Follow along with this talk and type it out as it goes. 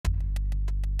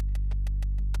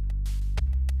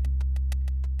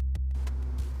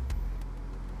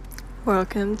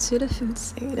Welcome to the Food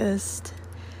SADIST.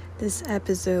 This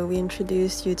episode we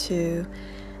introduce you to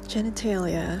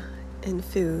genitalia in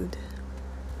food.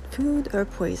 Food or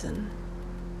poison.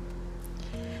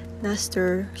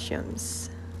 Nasturtiums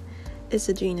is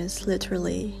a genus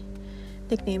literally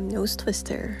nicknamed nose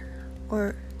twister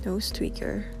or nose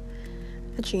tweaker,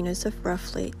 a genus of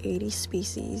roughly 80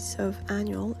 species of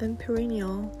annual and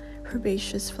perennial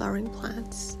herbaceous flowering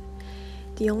plants.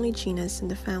 The only genus in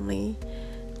the family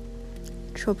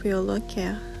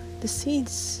Tropiolochia. The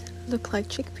seeds look like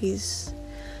chickpeas.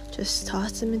 Just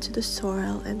toss them into the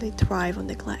soil and they thrive on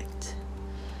neglect.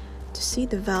 To see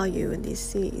the value in these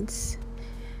seeds,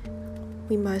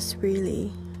 we must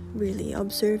really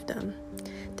observe them.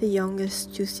 The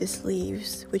youngest, juiciest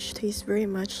leaves, which taste very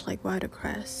much like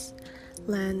watercress,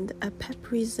 lend a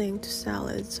peppery zing to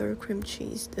salads or cream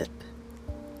cheese dip.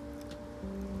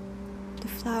 The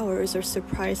flowers are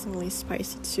surprisingly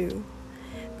spicy too,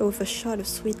 but with a shot of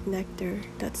sweet nectar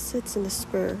that sits in the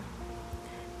spur.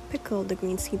 Pickle the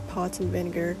green seed pods in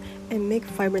vinegar and make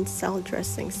vibrant salad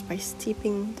dressings by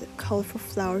steeping the colorful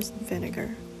flowers in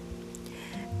vinegar.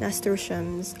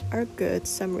 Nasturtiums are good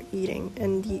summer eating,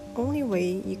 and the only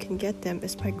way you can get them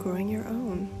is by growing your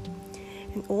own.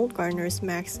 An old gardener's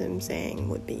maxim saying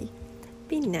would be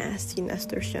nasty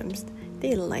nasturtiums,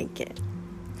 they like it.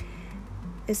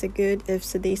 It's a good if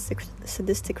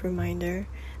sadistic reminder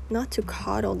not to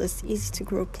coddle this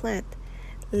easy-to-grow plant.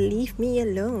 Leave me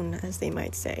alone, as they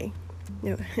might say.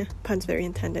 No, pun's very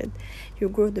intended. You'll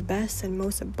grow the best and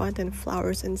most abundant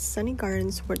flowers in sunny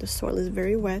gardens where the soil is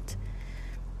very wet,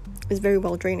 is very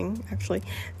well draining, actually,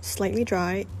 slightly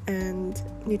dry, and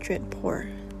nutrient poor.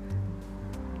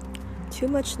 Too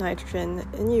much nitrogen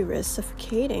and you risk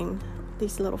suffocating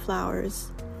these little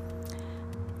flowers.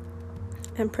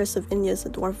 Empress of India's a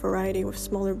dwarf variety with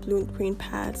smaller blue and green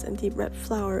pads and deep red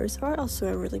flowers are also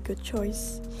a really good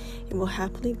choice. It will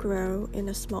happily grow in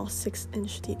a small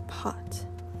 6-inch deep pot.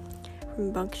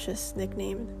 Rambunctious,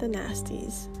 nicknamed the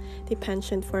Nasties, they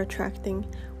penchant for attracting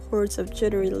hordes of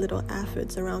jittery little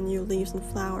aphids around new leaves and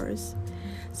flowers.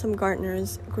 Some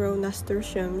gardeners grow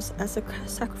nasturtiums as a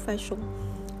sacrificial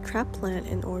trap plant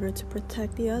in order to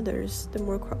protect the others, the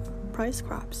more prized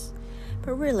crops.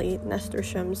 But really,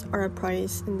 nasturtiums are a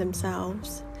prize in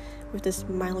themselves, with this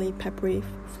mildly peppery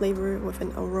flavor with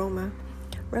an aroma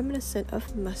reminiscent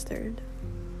of mustard.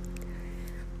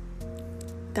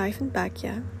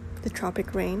 Dieffenbachia, the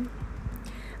tropic rain,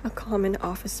 a common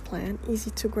office plant, easy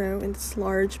to grow in its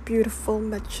large, beautiful,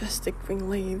 majestic green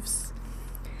leaves,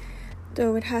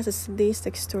 though it has a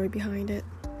sadistic story behind it.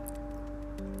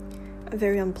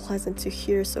 Very unpleasant to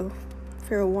hear, so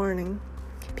fair warning.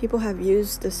 People have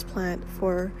used this plant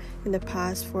in the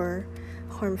past for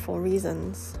harmful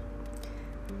reasons.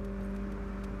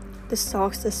 The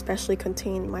stalks especially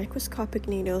contain microscopic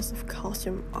needles of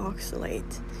calcium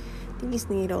oxalate. These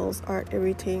needles are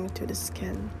irritating to the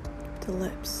skin, the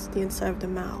lips, the inside of the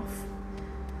mouth,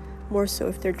 more so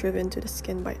if they're driven to the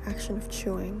skin by action of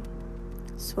chewing.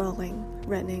 Swelling,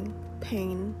 reddening,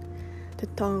 pain. The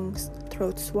tongue's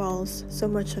throat swells so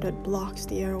much that it blocks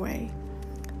the airway.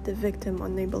 The victim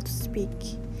unable to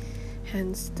speak,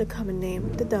 hence the common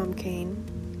name, the dumb cane,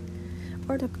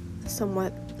 or the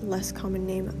somewhat less common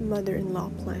name,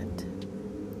 mother-in-law plant.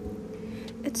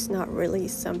 It's not really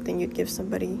something you'd give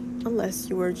somebody unless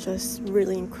you were just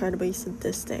really incredibly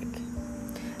sadistic.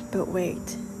 But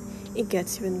wait, it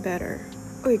gets even better,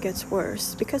 or it gets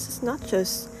worse, because it's not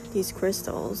just these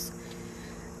crystals.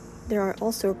 There are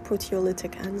also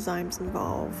proteolytic enzymes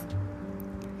involved.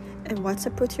 And what's a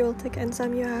proteolytic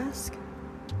enzyme, you ask?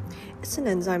 It's an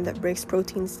enzyme that breaks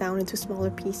proteins down into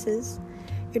smaller pieces.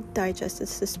 Your digestive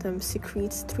system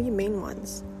secretes 3 main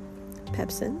ones: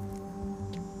 pepsin,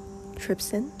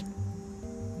 trypsin,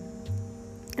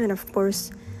 and of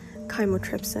course,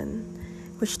 chymotrypsin,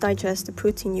 which digests the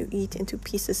protein you eat into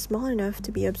pieces small enough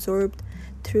to be absorbed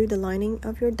through the lining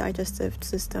of your digestive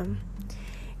system.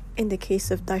 In the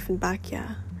case of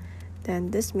Dieffenbachia,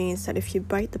 then this means that if you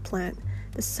bite the plant,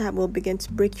 the sap will begin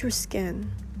to break your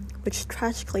skin, which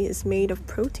tragically is made of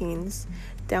proteins,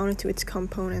 down into its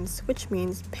components, which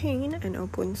means pain and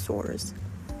open sores.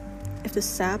 If the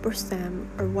sap or stem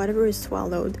or whatever is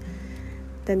swallowed,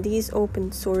 then these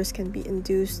open sores can be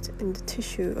induced in the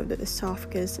tissue of the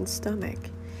esophagus and stomach.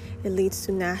 It leads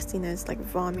to nastiness like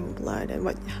vomiting blood and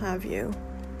what have you.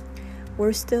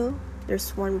 Worse still,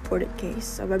 there's one reported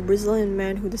case of a Brazilian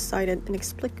man who decided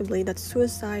inexplicably that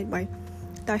suicide by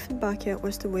Dieffenbachia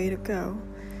was the way to go.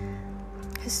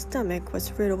 His stomach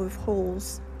was riddled with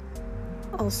holes,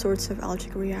 all sorts of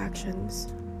allergic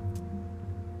reactions.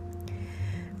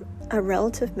 A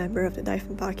relative member of the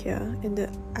Dieffenbachia in the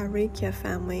Arecia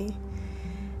family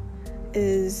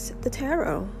is the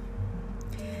taro.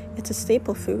 It's a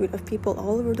staple food of people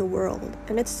all over the world,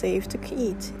 and it's safe to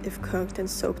eat if cooked and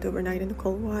soaked overnight in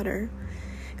cold water.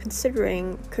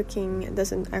 Considering cooking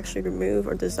doesn't actually remove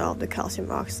or dissolve the calcium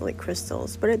oxalate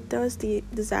crystals, but it does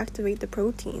deactivate the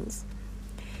proteins.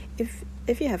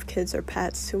 If you have kids or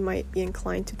pets who might be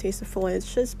inclined to taste the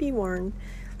foliage, just be warned.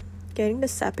 Getting the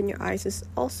sap in your eyes is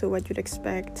also what you'd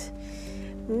expect.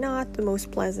 Not the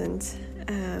most pleasant,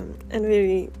 and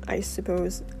really, I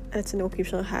suppose, it's an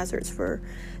occupational hazard for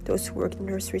those who work in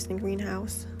nurseries and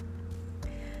greenhouse.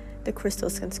 The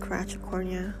crystals can scratch a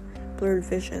cornea, blurred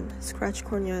vision. Scratch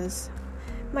corneas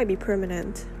might be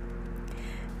permanent.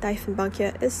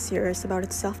 Dieffenbachia is serious about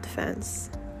its self-defense.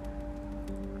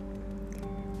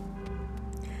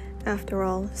 After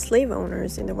all, slave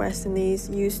owners in the West Indies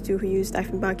used to use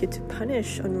Dieffenbachia to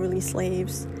punish unruly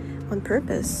slaves on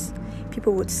purpose.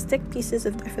 People would stick pieces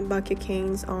of Dieffenbachia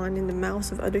canes on in the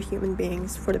mouths of other human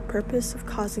beings for the purpose of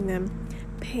causing them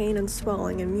pain and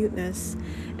swelling and muteness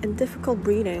and difficult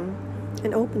breathing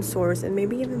and open sores and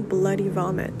maybe even bloody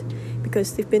vomit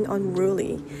because they've been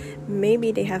unruly.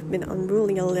 Maybe they have been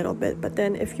unruly a little bit, but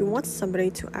then if you want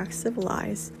somebody to act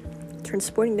civilized,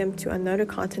 transporting them to another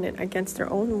continent against their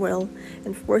own will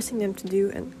and forcing them to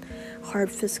do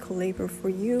hard physical labor for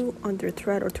you under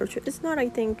threat or torture is not, I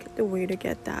think, the way to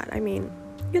get that. I mean,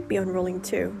 you'd be unwilling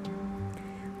too.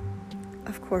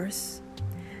 Of course,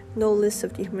 no list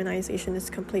of dehumanization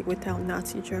is complete without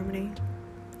Nazi Germany.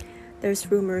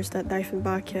 There's rumors that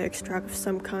Dieffenbachia extract of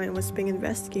some kind was being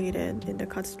investigated in the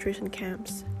concentration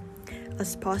camps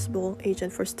as possible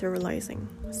agent for sterilizing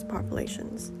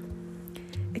populations.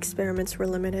 Experiments were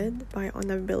limited by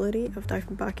unavailability of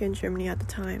Dieffenbachia in Germany at the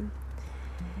time.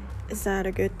 Is that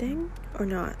a good thing or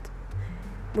not?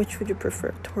 Which would you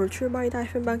prefer, torture by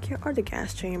Dieffenbachia or the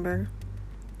gas chamber?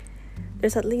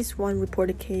 There's at least one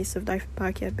reported case of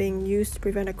Dieffenbachia being used to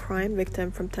prevent a crime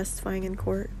victim from testifying in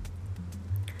court.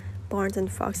 Barnes and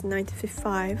Fox in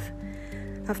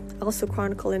 1955 have also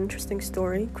chronicled an interesting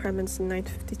story, Kremens in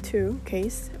 1952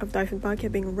 case of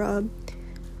Dieffenbachia being rubbed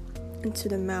into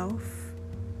the mouth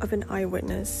of an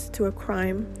eyewitness to a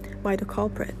crime by the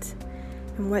culprit,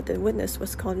 and when the witness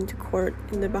was called into court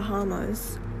in the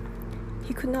Bahamas,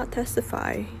 he could not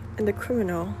testify, and the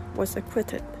criminal was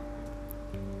acquitted.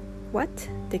 What?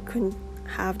 They couldn't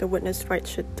have the witness write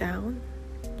shit down?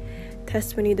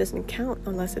 Testimony doesn't count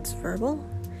unless it's verbal?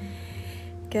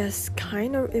 Guess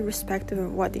kind of irrespective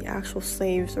of what the actual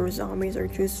slaves or zombies or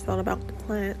Jews felt about the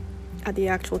plant at the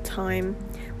actual time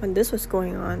when this was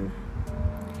going on.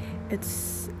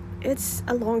 It's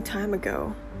a long time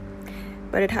ago,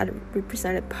 but it had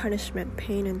represented punishment,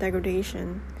 pain, and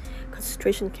degradation,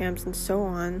 concentration camps, and so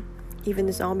on, even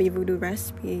the zombie voodoo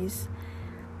recipes.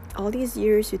 All these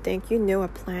years you think you know a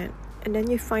plant, and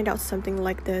then you find out something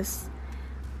like this.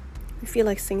 You feel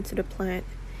like saying to the plant,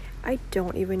 I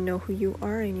don't even know who you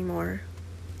are anymore.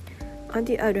 On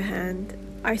the other hand,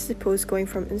 I suppose going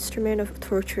from instrument of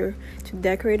torture to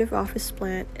decorative office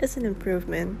plant is an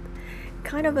improvement.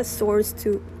 Kind of a swords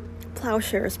to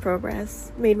plowshares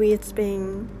progress. Maybe it's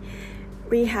being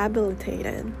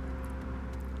rehabilitated.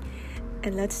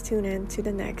 And let's tune in to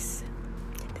the next.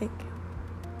 Thank you.